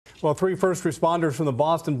Well, 3 first responders from the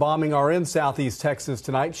Boston bombing are in Southeast Texas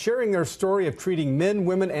tonight, sharing their story of treating men,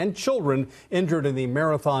 women, and children injured in the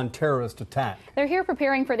marathon terrorist attack. They're here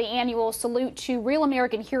preparing for the annual Salute to Real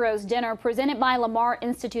American Heroes dinner presented by Lamar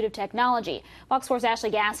Institute of Technology. Fox 4's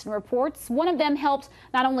Ashley Gaston reports one of them helped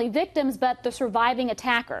not only victims but the surviving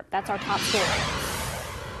attacker. That's our top story.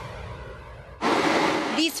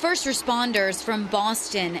 These first responders from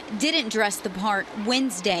Boston didn't dress the part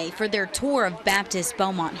Wednesday for their tour of Baptist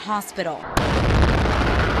Beaumont Hospital.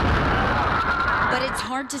 But it's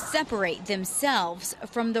hard to separate themselves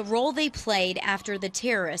from the role they played after the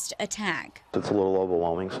terrorist attack. It's a little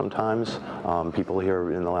overwhelming sometimes. People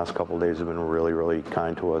here in the last couple of days have been really, really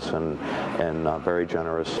kind to us and very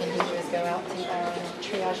generous.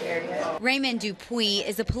 Raymond Dupuis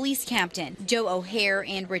is a police captain. Joe O'Hare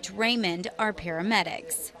and Rich Raymond are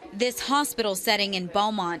paramedics. This hospital setting in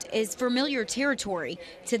Beaumont is familiar territory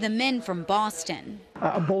to the men from Boston.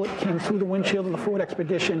 A bullet came through the windshield of the Ford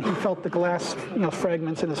Expedition. He felt the glass,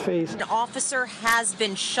 fragments in his face. An officer has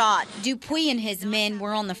been shot. Dupuis and his men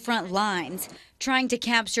were on the front lines, trying to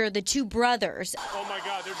capture the 2 brothers. Oh my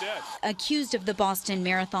God, they're dead. Accused of the Boston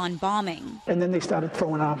Marathon bombing. And then they started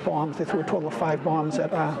throwing out bombs. They threw a total of 5 bombs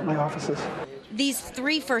at my offices. These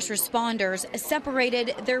 3 first responders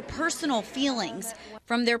separated their personal feelings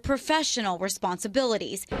from their professional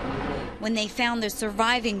responsibilities when they found the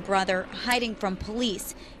surviving brother hiding from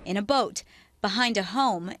police in a boat behind a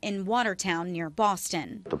home in Watertown near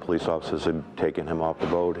Boston. The police officers had taken him off the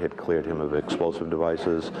boat, had cleared him of explosive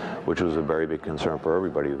devices, which was a very big concern for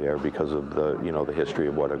everybody there because of the history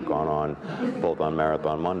of what had gone on both on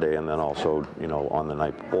Marathon Monday and then also, on the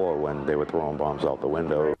night before when they were throwing bombs out the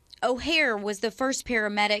window. O'Hare was the first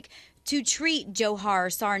paramedic to treat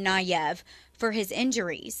Dzhokhar Tsarnaev for his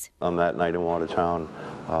injuries. On that night in Watertown,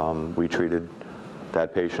 we treated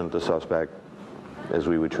that patient, the suspect, as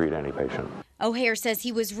we would treat any patient. O'Hare says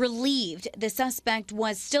he was relieved the suspect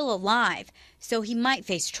was still alive, so he might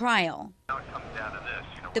face trial.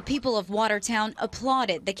 The people of Watertown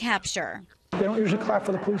applauded the capture. They don't usually clap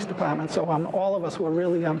for the police department, so all of us were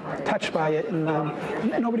really touched by it, and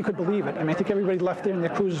nobody could believe it. I think everybody left there and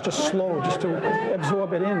their crews just slow, just to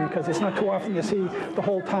absorb it in, because it's not too often you see the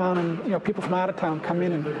whole town and people from out of town come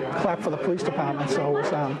in and clap for the police department. So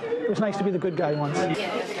it was nice to be the good guy once.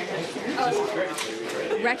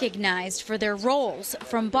 Recognized for their roles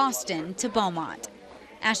from Boston to Beaumont.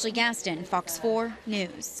 Ashley Gaston, Fox 4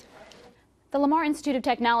 News. The Lamar Institute of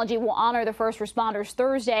Technology will honor the first responders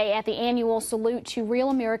Thursday at the annual Salute to Real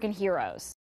American Heroes.